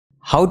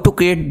how to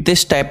create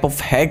this type of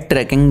head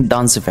tracking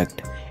dance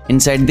effect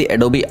inside the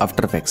Adobe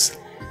After Effects.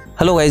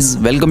 Hello guys,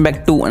 welcome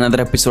back to another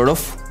episode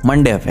of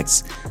Monday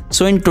Effects.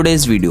 So in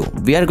today's video,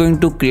 we are going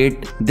to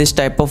create this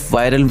type of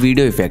viral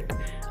video effect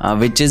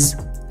which is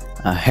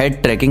a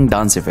head tracking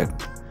dance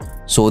effect.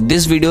 So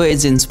this video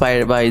is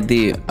inspired by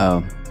the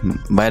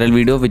viral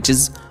video which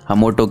is a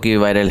Motoki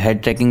viral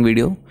head tracking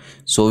video.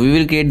 So we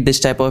will create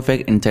this type of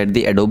effect inside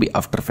the Adobe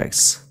After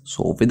Effects.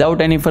 So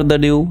without any further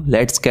ado,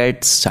 let's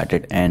get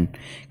started and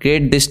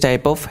create this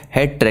type of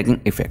head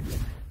tracking effect.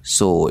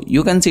 So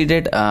you can see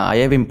that I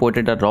have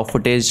imported a raw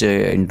footage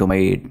into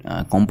my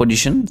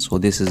composition. So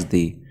this is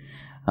the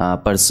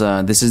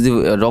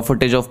raw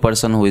footage of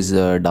person who is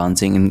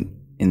dancing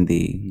in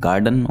the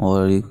garden,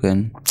 or you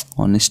can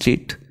on the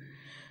street.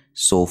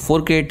 So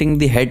for creating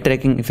the head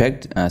tracking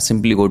effect,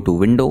 simply go to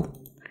window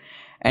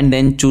and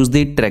then choose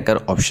the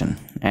tracker option,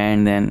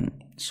 and then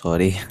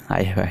sorry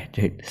I have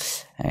added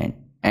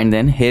and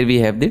then here we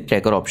have the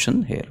tracker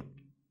option here.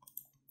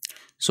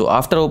 So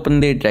after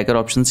open the tracker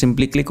option,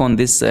 simply click on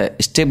this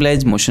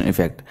stabilize motion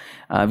effect.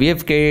 We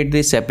have created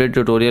the separate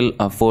tutorial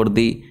for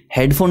the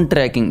headphone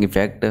tracking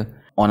effect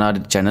on our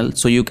channel,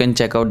 so you can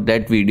check out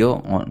that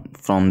video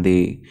from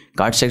the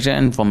card section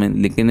and from a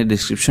link in the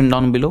description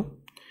down below.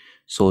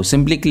 So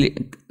simply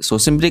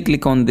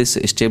click on this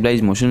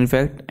stabilize motion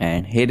effect,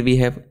 and here we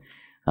have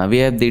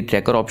the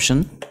tracker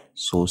option.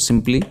 So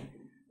simply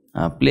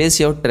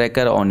place your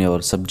tracker on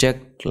your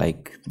subject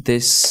like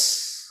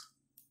this.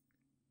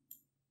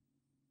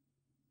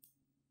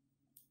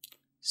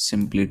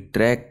 Simply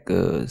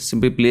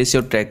place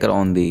your tracker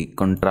on the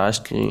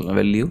contrast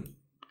value,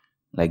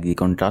 like the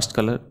contrast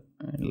color,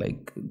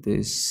 like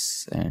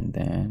this, and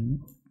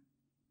then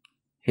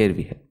here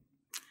we have.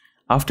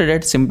 After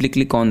that, simply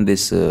click on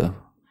this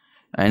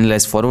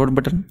analyze forward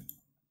button.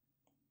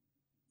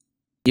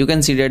 You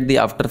can see that the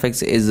After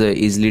Effects is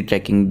easily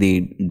tracking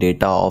the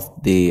data of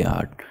the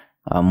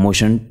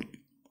motion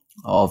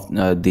of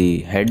the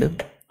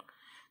head.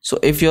 So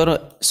if your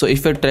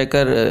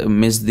tracker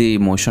miss the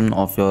motion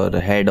of your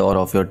head or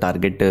of your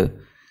target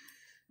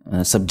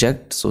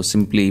subject, so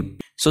simply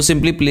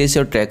place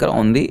your tracker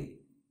on the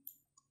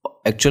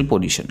actual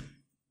position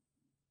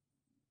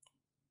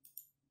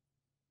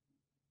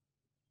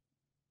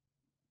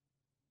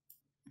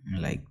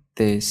like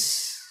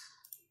this.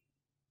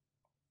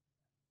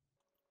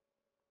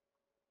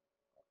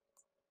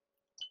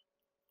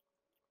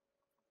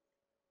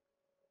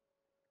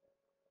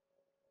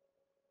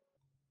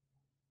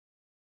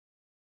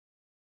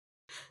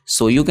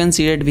 So you can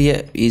see that we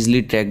have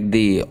easily tracked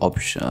the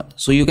option.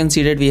 So you can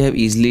see that we have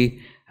easily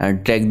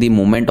tracked the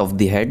movement of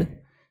the head.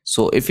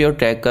 So if your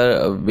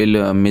tracker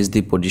will miss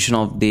the position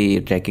of the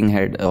tracking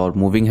head or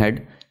moving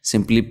head,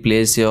 simply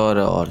place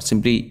your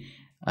simply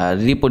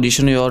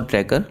reposition your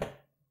tracker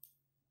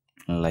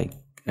like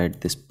at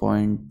this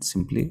point.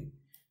 Simply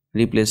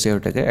replace your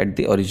tracker at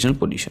the original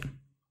position.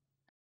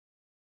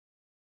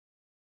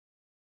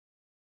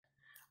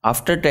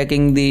 After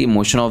tracking the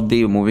motion of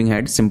the moving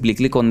head, simply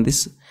click on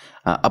this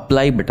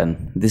apply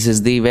button. This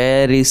is the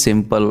very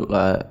simple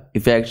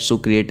effects to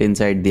create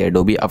inside the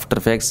Adobe After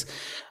Effects,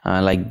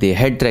 like the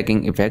head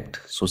tracking effect.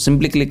 So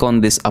simply click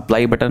on this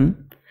apply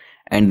button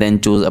and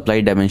then choose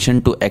apply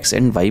dimension to X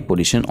and Y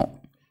position,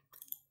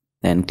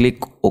 then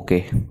click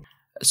OK.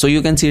 So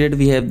you can see that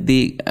we have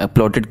the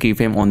plotted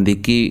keyframe on the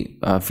key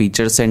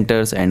feature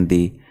centers and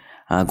the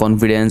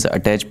confidence,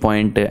 attach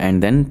point,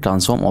 and then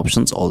transform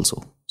options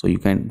also. So you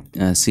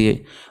can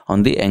see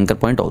on the anchor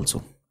point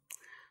also.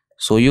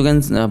 So you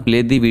can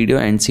play the video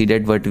and see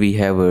that what we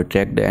have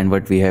tracked and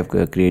what we have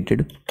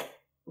created.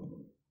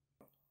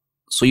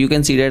 So you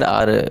can see that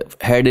our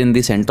head in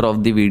the center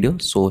of the video.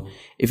 So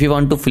if you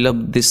want to fill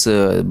up this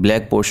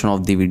black portion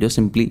of the video,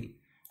 simply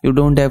you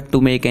don't have to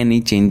make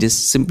any changes.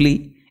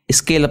 Simply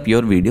scale up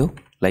your video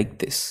like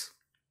this.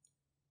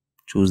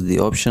 Choose the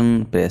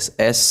option, press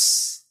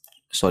S.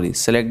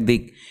 Select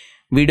the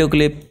video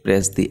clip,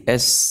 press the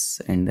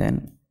S, and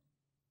then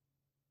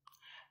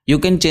you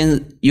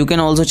can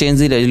also change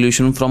the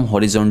resolution from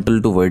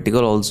horizontal to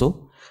vertical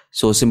also.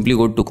 So simply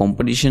go to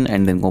composition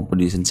and then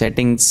composition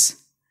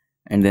settings,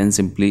 and then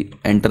simply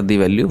enter the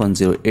value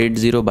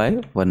 1080 by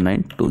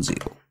 1920.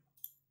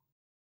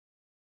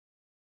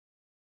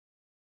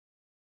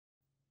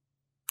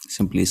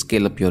 Simply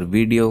scale up your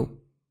video,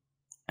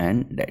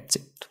 and that's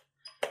it.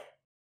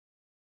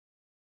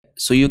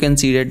 So you can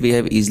see that we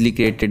have easily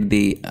created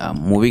the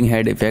moving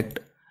head effect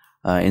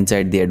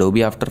inside the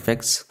Adobe After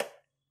Effects,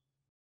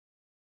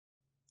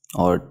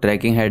 or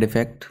tracking head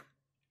effect.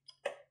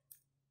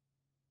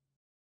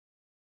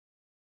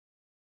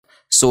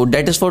 So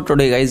that is for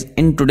today guys.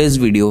 In today's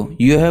video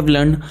you have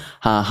learned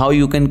how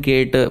you can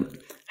create a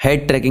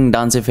head tracking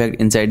dance effect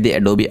inside the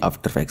Adobe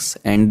After Effects,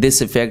 and this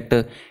effect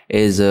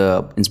is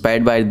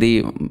inspired by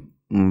the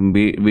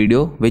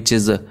video which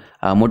is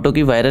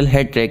Motoki viral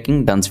head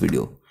tracking dance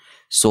video.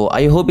 So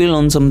I hope you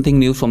learned something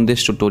new from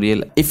this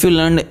tutorial. If you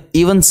learned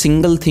even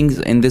single things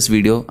in this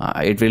video,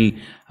 it will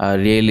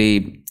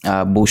really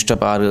boost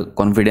up our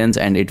confidence,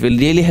 and it will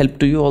really help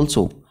to you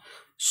also.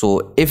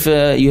 So if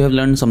you have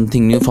learned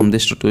something new from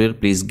this tutorial,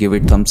 please give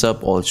it thumbs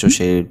up. Also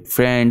share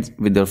it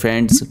with your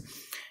friends,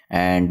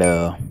 and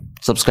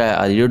subscribe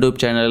our YouTube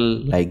channel.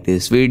 Like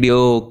this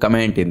video,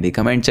 comment in the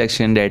comment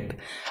section that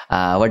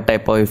what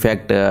type of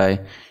effect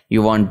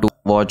you want to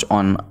watch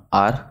on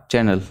our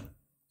channel.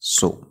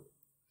 So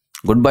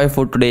goodbye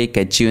for today.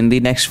 Catch you in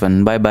the next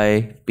one. Bye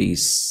bye.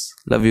 Peace.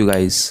 Love you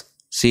guys.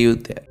 See you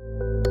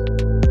there.